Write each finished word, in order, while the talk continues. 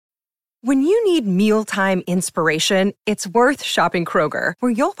When you need mealtime inspiration, it's worth shopping Kroger,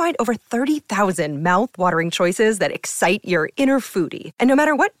 where you'll find over 30,000 mouth-watering choices that excite your inner foodie. And no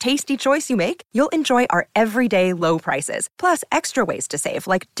matter what tasty choice you make, you'll enjoy our everyday low prices, plus extra ways to save,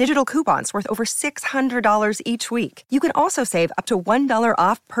 like digital coupons worth over $600 each week. You can also save up to $1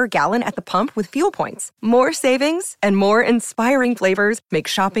 off per gallon at the pump with fuel points. More savings and more inspiring flavors make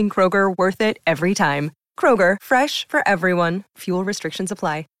shopping Kroger worth it every time. Kroger, fresh for everyone. Fuel restrictions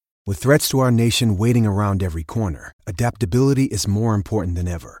apply. With threats to our nation waiting around every corner, adaptability is more important than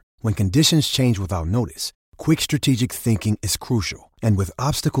ever. When conditions change without notice, quick strategic thinking is crucial. And with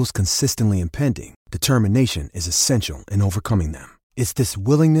obstacles consistently impending, determination is essential in overcoming them. It's this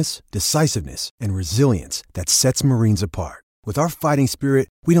willingness, decisiveness, and resilience that sets Marines apart. With our fighting spirit,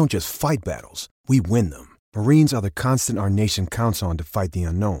 we don't just fight battles, we win them. Marines are the constant our nation counts on to fight the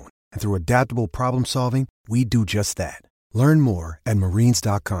unknown. And through adaptable problem solving, we do just that. Learn more at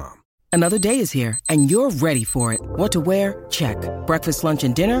marines.com. Another day is here, and you're ready for it. What to wear? Check. Breakfast, lunch,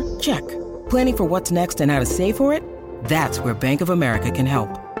 and dinner? Check. Planning for what's next and how to save for it? That's where Bank of America can help.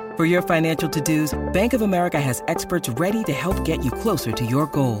 For your financial to-dos, Bank of America has experts ready to help get you closer to your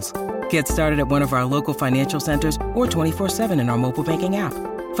goals. Get started at one of our local financial centers or 24/7 in our mobile banking app.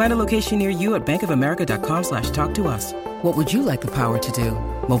 Find a location near you at bankofamerica.com/talktous. What would you like the power to do?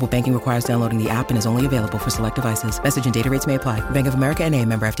 Mobile banking requires downloading the app and is only available for select devices. Message and data rates may apply. Bank of America N.A.,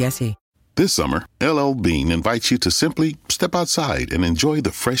 member FDIC. This summer, LL Bean invites you to simply step outside and enjoy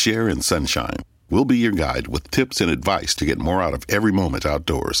the fresh air and sunshine. We'll be your guide with tips and advice to get more out of every moment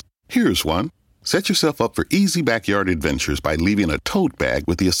outdoors. Here's one. Set yourself up for easy backyard adventures by leaving a tote bag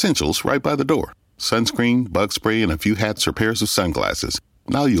with the essentials right by the door. Sunscreen, bug spray, and a few hats or pairs of sunglasses.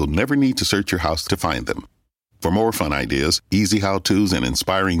 Now you'll never need to search your house to find them. For more fun ideas, easy how-tos, and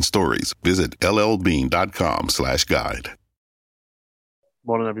inspiring stories, visit llbean.com/guide.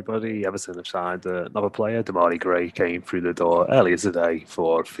 Morning, everybody. Everton have signed another player. Demarai Gray came through the door earlier today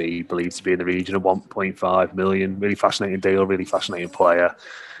for a fee believed to be in the region of 1.5 million. Really fascinating deal, really fascinating player.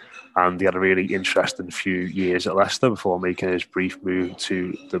 And he had a really interesting few years at Leicester before making his brief move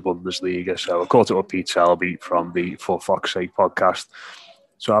to the Bundesliga. So I caught up with Pete Selby from the For Fox's Sake podcast.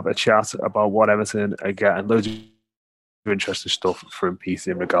 So I have a chat about what Everton are getting. Loads of interesting stuff from Pete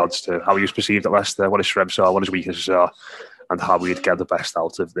in regards to how he was perceived at Leicester, what his strengths are, what his weaknesses are, and how we'd get the best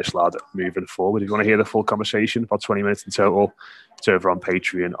out of this lad moving forward. If you want to hear the full conversation, about 20 minutes in total, it's over on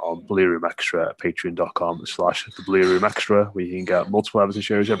Patreon on Blue Room Extra at patreon.com/the Blue Room Extra, where you can get multiple Everton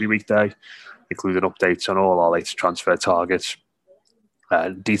shows every weekday, including updates on all our latest transfer targets,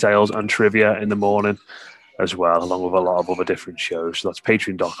 details and trivia in the morning as well, along with a lot of other different shows. So that's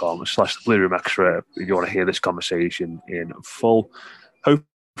patreon.com/the Blue Room Extra if you want to hear this conversation in full.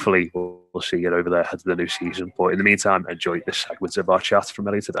 Hopefully, we'll see you over there ahead of the new season. But in the meantime, enjoy this segment of our chat from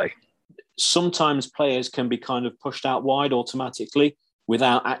earlier today. Sometimes players can be kind of pushed out wide automatically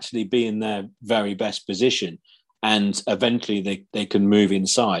without actually being their very best position. And eventually they can move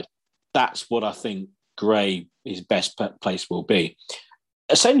inside. That's what I think Gray, his best place will be.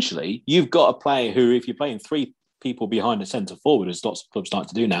 Essentially, you've got a player who, if you're playing three people behind the centre forward, as lots of clubs start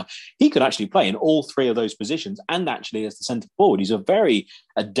to do now, he could actually play in all three of those positions and actually as the centre forward. He's a very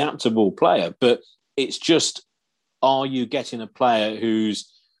adaptable player, but it's just, are you getting a player who's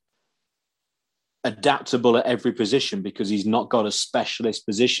adaptable at every position because he's not got a specialist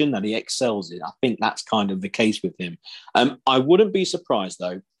position that he excels in? I think that's kind of the case with him. I wouldn't be surprised,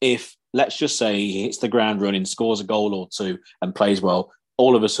 though, if, let's just say, he hits the ground running, scores a goal or two and plays well,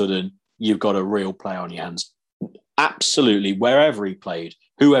 all of a sudden you've got a real player on your hands. Absolutely, wherever he played,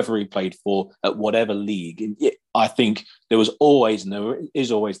 whoever he played for, at whatever league, I think there was always, and there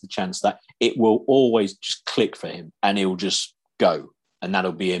is always the chance that it will always just click for him and he'll just go. And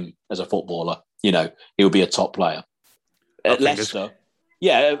that'll be him as a footballer. You know, he'll be a top player. At Leicester,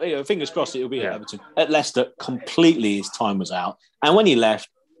 fingers crossed it'll be at Everton. At Leicester, completely his time was out. And when he left,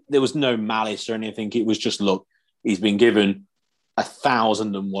 there was no malice or anything. It was just, look, he's been given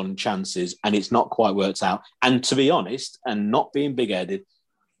 1,001 chances and it's not quite worked out. And to be honest, and not being big-headed,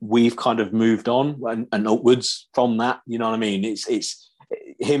 we've kind of moved on and upwards from that. You know what I mean? It's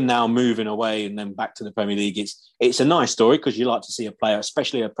him now moving away and then back to the Premier League. It's a nice story because you like to see a player,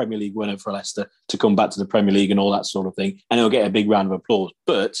 especially a Premier League winner for Leicester, to come back to the Premier League and all that sort of thing. And he'll get a big round of applause.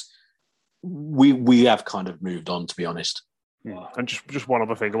 But we have kind of moved on, to be honest. Yeah. And just one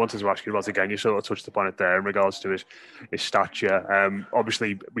other thing I wanted to ask you about again, you sort of touched upon it there in regards to his stature.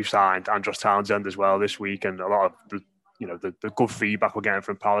 Obviously, we've signed Andros Townsend as well this week, and a lot of the good feedback we're getting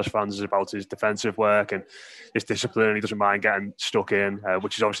from Palace fans is about his defensive work and his discipline. He doesn't mind getting stuck in,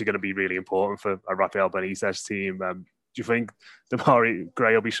 which is obviously going to be really important for a Rafael Benitez team. you think Demarai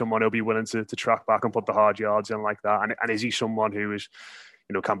Gray will be someone who'll be willing to track back and put the hard yards in like that? And is he someone who is,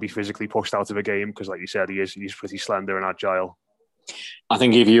 can be physically pushed out of a game? Because like you said, he's pretty slender and agile. I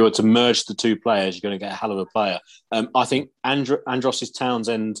think if you were to merge the two players, you're going to get a hell of a player. I think Andros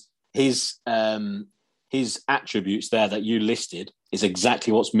Townsend, his attributes there that you listed is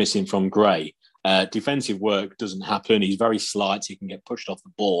exactly what's missing from Gray. Defensive work doesn't happen. He's very slight. He can get pushed off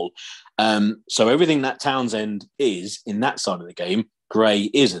the ball. So everything that Townsend is in that side of the game, Gray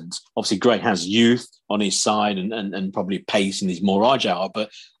isn't. Obviously, Gray has youth on his side and probably pace and he's more agile. But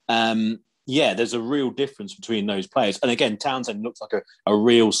there's a real difference between those players. And again, Townsend looks like a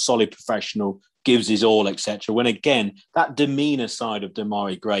real solid professional, gives his all, etc. When again, that demeanour side of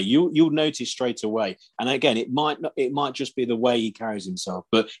Demarai Gray, you'll notice straight away. And again, it might just be the way he carries himself,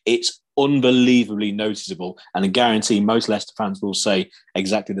 but it's unbelievably noticeable. And I guarantee most Leicester fans will say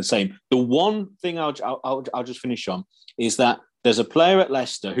exactly the same. The one thing I'll just finish on is that there's a player at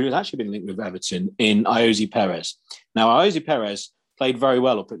Leicester who has actually been linked with Everton in Iosi Perez. Now, Iosi Perez played very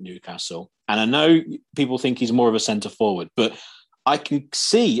well up at Newcastle. And I know people think he's more of a centre forward, but I can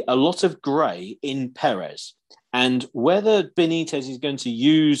see a lot of Gray in Perez. And whether Benitez is going to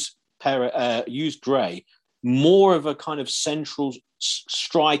use Gray more of a kind of central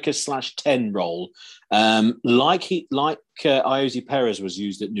striker /10 role, like Iosi Perez was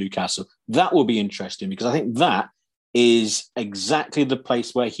used at Newcastle, that will be interesting because I think that is exactly the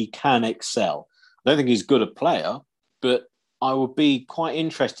place where he can excel. I don't think he's good a player, but I would be quite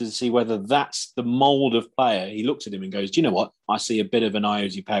interested to see whether that's the mould of player. He looks at him and goes, do you know what? I see a bit of an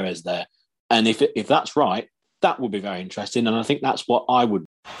Iosi Perez there. And if that's right, that would be very interesting. And I think that's what I would.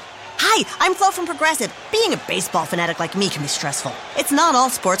 Hi, I'm Flo from Progressive. Being a baseball fanatic like me can be stressful. It's not all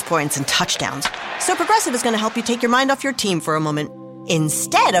sports points and touchdowns. So Progressive is going to help you take your mind off your team for a moment.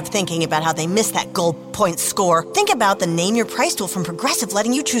 Instead of thinking about how they missed that goal point score, think about the Name Your Price tool from Progressive,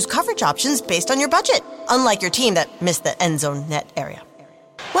 letting you choose coverage options based on your budget. Unlike your team that missed the end zone net area.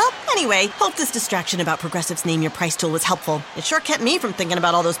 Well, anyway, hope this distraction about Progressive's Name Your Price tool was helpful. It sure kept me from thinking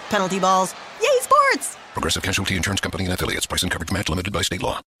about all those penalty balls. Yay, sports! Progressive Casualty Insurance Company and Affiliates. Price and coverage match limited by state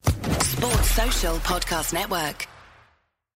law. Sports Social Podcast Network.